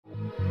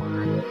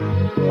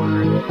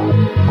Greetings,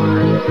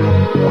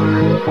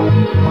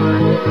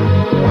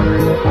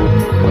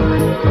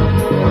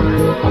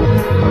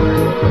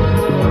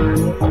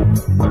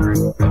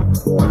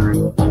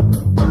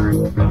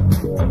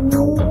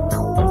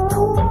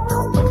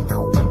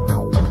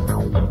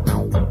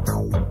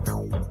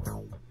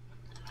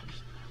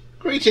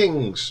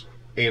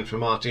 Ian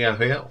from R.T.O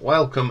here.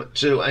 Welcome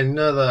to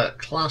another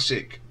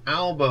classic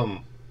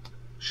album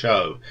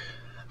show.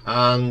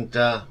 And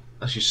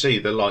as you see,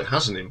 the light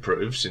hasn't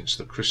improved since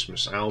the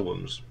Christmas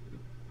albums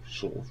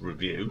sort of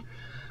review.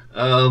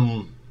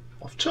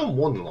 I've turned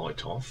one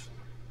light off,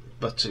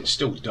 but it's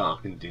still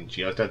dark and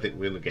dingy. I don't think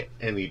we're going to get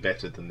any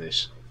better than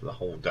this for the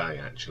whole day,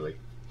 actually.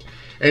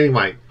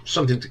 Anyway,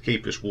 something to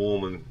keep us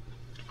warm and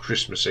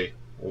Christmassy,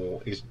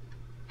 or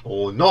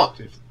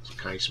not, if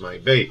the case may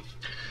be.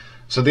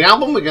 So the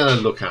album we're going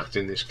to look at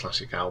in this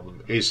classic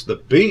album is the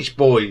Beach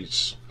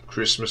Boys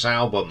Christmas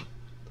album.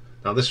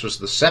 Now this was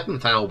the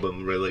 7th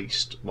album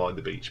released by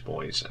the Beach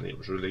Boys, and it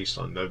was released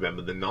on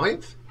November the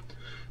 9th,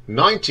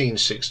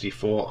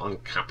 1964 on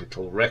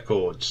Capitol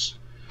Records.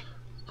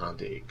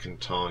 And it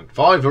contained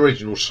 5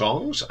 original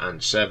songs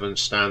and 7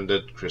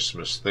 standard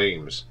Christmas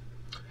themes.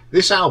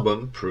 This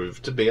album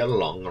proved to be a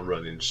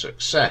long-running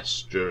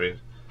success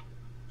during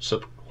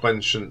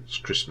subsequent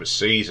Christmas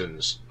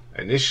seasons,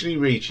 initially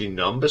reaching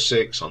number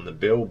 6 on the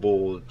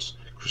Billboard's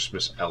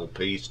Christmas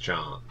LPs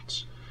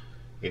charts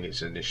in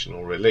its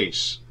initial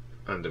release,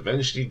 and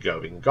eventually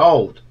going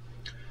gold.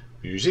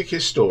 Music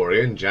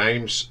historian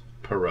James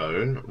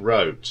Perrone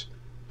wrote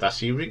that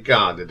he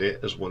regarded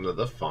it as one of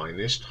the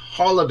finest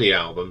holiday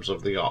albums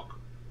of the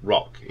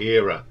rock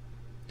era.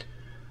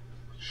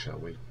 Shall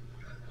we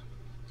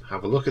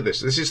have a look at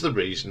this? This is the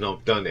reason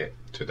I've done it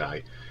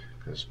today,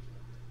 because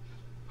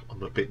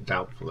I'm a bit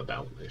doubtful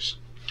about this.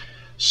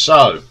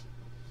 So,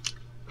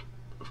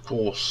 of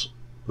course,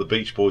 the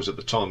Beach Boys at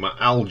the time were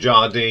Al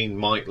Jardine,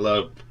 Mike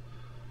Love,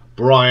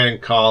 Brian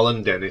Carl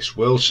and Dennis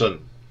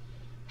Wilson.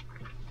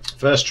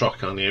 First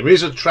track on here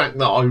is a track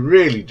that I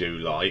really do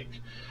like,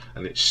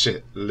 and it's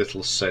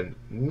Little Saint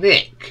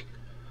Nick.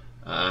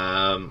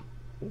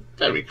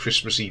 Very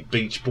Christmassy,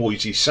 Beach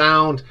Boysy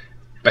sound.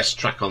 Best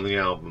track on the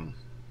album.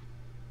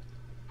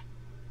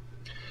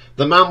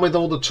 The Man with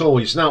All the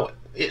Toys. Now,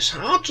 it's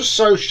hard to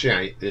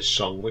associate this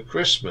song with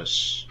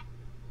Christmas,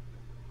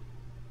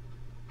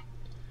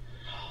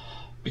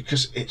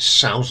 because it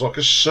sounds like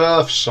a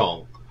surf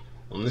song,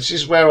 and this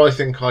is where I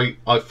think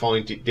I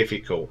find it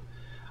difficult.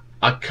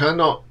 I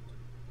cannot.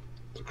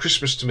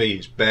 Christmas to me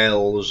is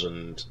bells,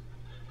 and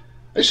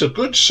it's a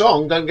good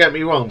song, don't get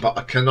me wrong, but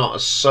I cannot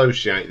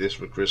associate this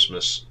with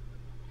Christmas.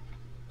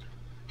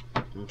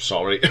 I'm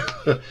sorry.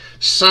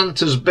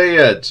 Santa's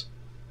Beard.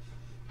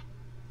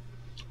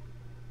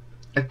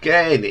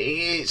 Again,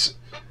 it's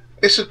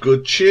a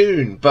good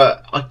tune,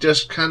 but I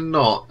just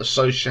cannot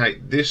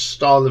associate this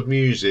style of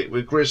music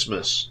with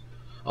Christmas.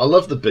 I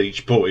love the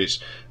Beach Boys,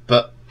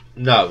 but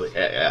no,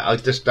 I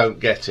just don't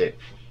get it.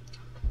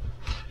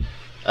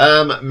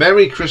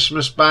 Merry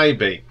Christmas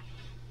Baby.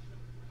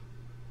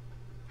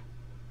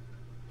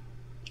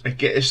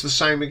 Again, it's the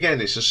same again.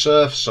 It's a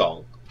surf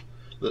song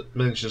that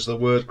mentions the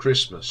word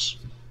Christmas.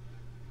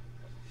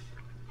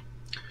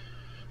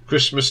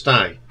 Christmas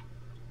Day.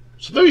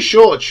 It's a very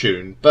short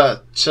tune,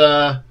 but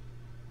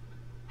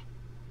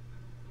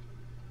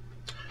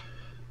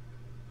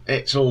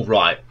it's all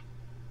right.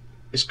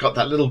 It's got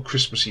that little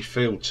Christmassy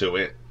feel to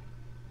it.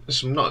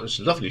 There's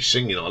lovely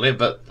singing on it,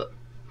 but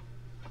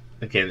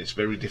again, it's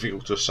very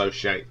difficult to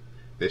associate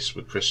this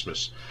with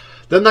Christmas.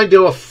 Then they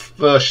do a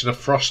version of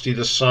Frosty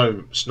the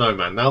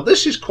Snowman. Now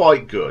this is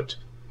quite good.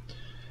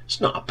 It's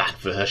not a bad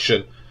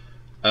version.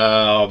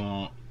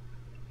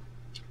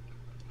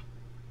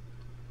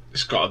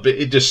 It's got a bit.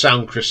 It does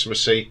sound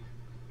Christmassy,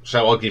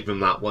 so I'll give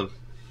them that one.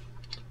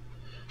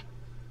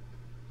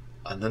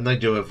 And then they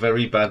do a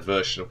very bad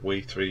version of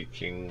We Three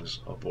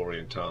Kings of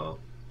Orient.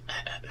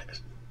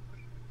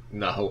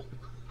 No,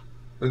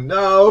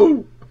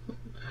 no,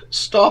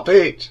 stop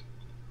it.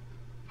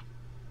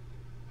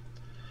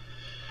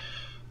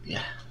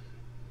 Yeah.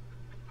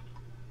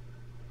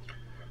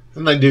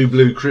 Then they do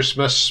Blue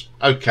Christmas.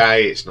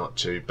 Okay, it's not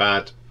too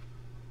bad.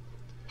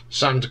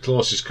 Santa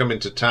Claus is Coming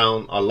to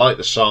Town. I like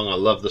the song, I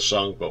love the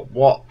song, but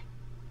what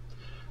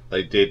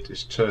they did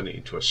is turn it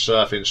into a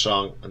surfing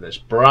song, and there's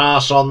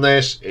brass on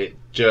this. It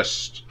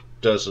just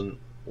doesn't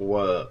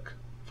work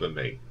for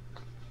me.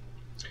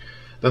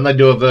 Then they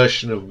do a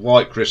version of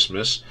White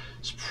Christmas.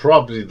 It's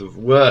probably the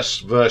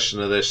worst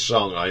version of this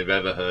song I've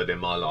ever heard in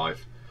my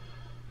life.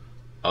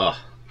 I'll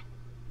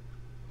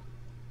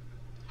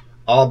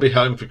Be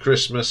Home for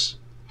Christmas.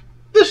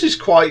 This is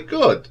quite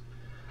good.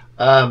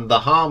 The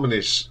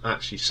harmonies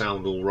actually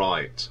sound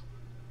alright,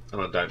 and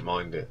I don't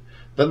mind it.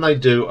 Then they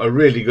do a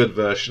really good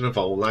version of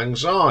Auld Lang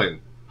Syne.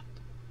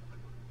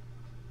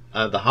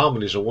 The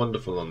harmonies are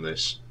wonderful on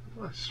this.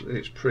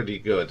 It's pretty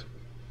good.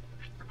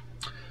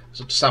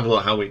 So just have a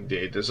look how it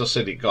did. As I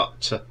said, it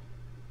got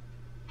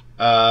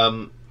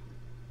on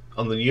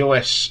the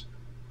US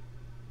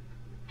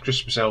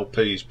Christmas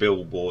LPs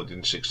Billboard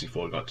in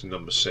 '64, it got to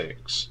number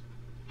 6.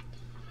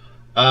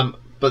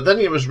 But then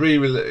it was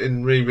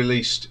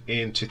re-released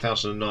in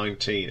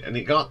 2019, and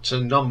it got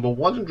to number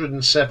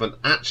 107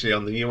 actually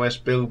on the US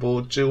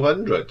Billboard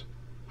 200.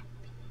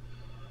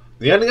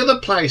 The only other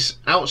place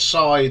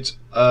outside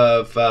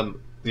of the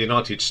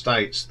United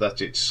States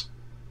that it's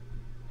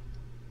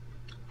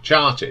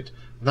charted,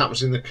 and that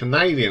was in the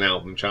Canadian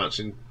album charts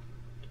in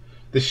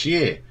this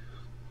year.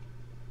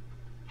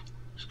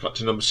 It's got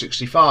to number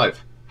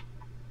 65.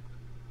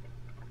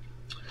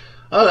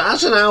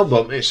 As an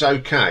album, it's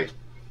okay.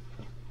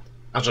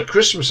 As a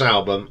Christmas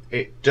album,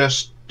 it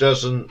just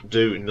doesn't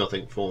do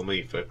nothing for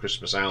me for a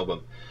Christmas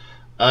album.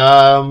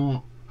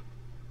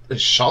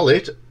 It's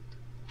solid,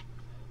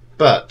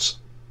 but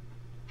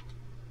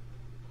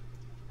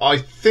I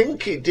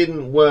think it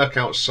didn't work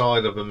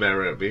outside of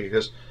America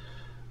because,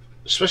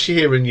 especially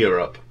here in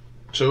Europe,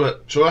 to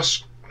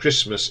us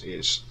Christmas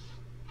is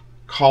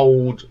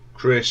cold,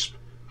 crisp,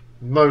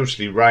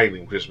 mostly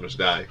raining Christmas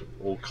Day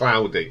or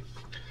cloudy.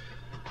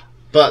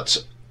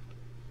 But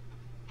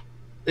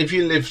if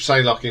you live,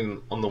 say, like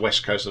on the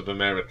west coast of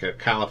America,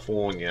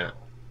 California,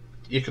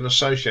 you can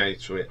associate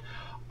to it.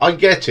 I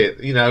get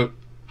it, you know,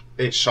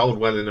 it's sold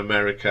well in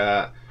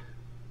America.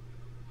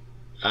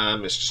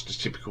 It's just a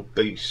typical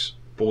Beast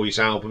Boys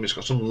album. It's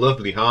got some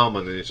lovely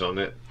harmonies on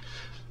it.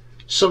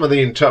 Some of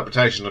the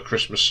interpretation of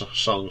Christmas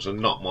songs are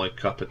not my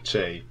cup of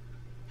tea.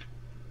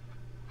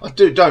 I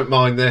don't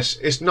mind this.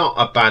 It's not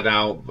a bad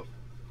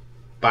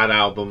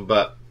album,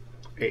 but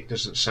it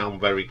doesn't sound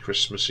very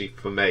Christmassy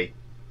for me.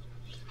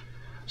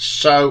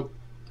 So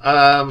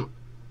I'm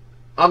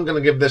going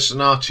to give this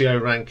an R.T.O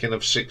ranking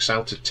of 6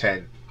 out of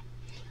 10.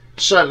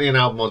 Certainly an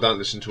album I don't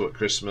listen to at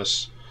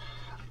Christmas,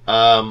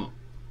 but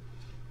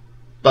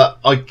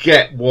I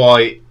get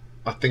why.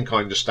 I think I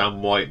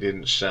understand why it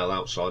didn't sell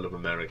outside of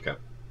America.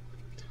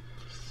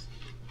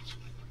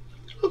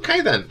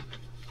 Okay then,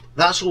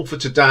 that's all for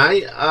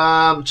today.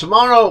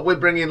 Tomorrow we're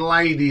bringing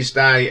Ladies'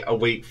 Day a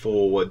week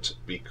forward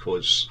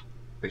because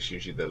it's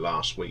usually the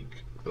last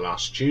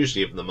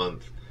Tuesday of the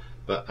month.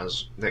 But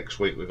as next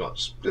week we've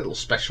got little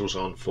specials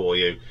on for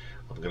you,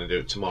 I'm going to do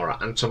it tomorrow.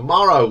 And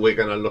tomorrow we're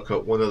going to look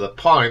at one of the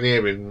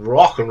pioneering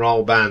rock and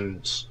roll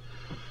bands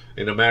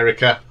in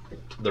America,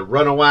 the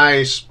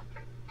Runaways,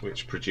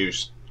 which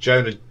produced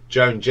Joan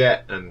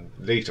Jett and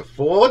Lita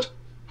Ford.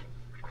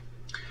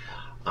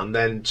 And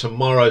then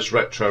tomorrow's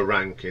retro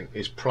ranking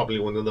is probably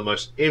one of the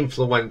most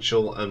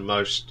influential and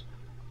most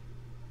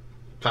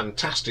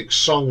fantastic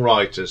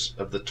songwriters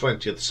of the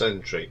 20th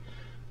century,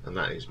 and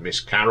that is Miss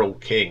Carole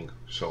King.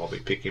 So I'll be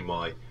picking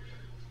my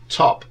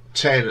top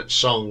 10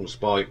 songs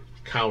by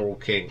Carole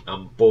King,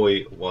 and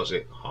boy was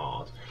it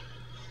hard.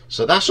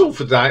 So that's all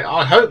for today.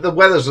 I hope the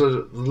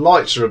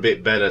lights are a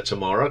bit better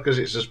tomorrow because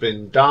it's just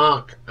been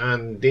dark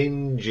and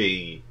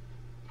dingy.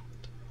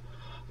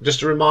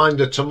 Just a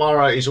reminder,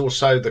 tomorrow is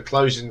also the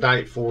closing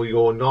date for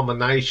your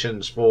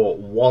nominations for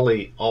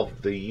Wally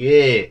of the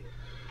Year.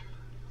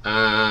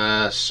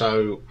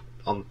 So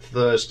on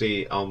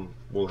Thursday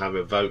we'll have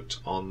a vote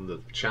on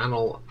the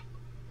channel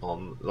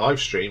on live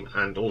stream,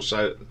 and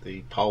also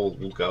the poll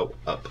will go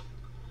up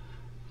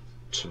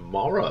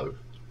tomorrow,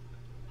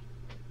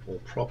 or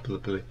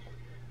probably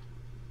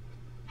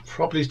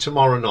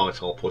tomorrow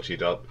night. I'll put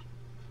it up.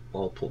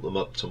 I'll put them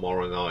up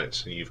tomorrow night,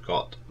 so you've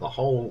got the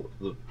whole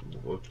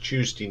of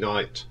Tuesday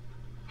night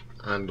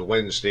and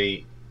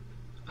Wednesday,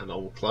 and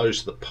I'll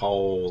close the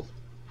poll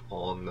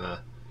on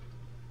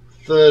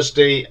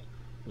Thursday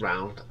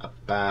round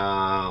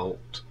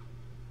about.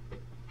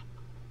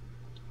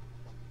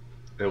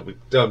 It'll be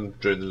done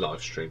during the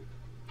live stream.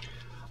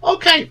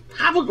 Okay,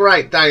 have a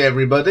great day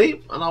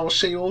everybody, and I will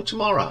see you all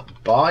tomorrow.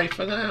 Bye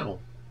for now.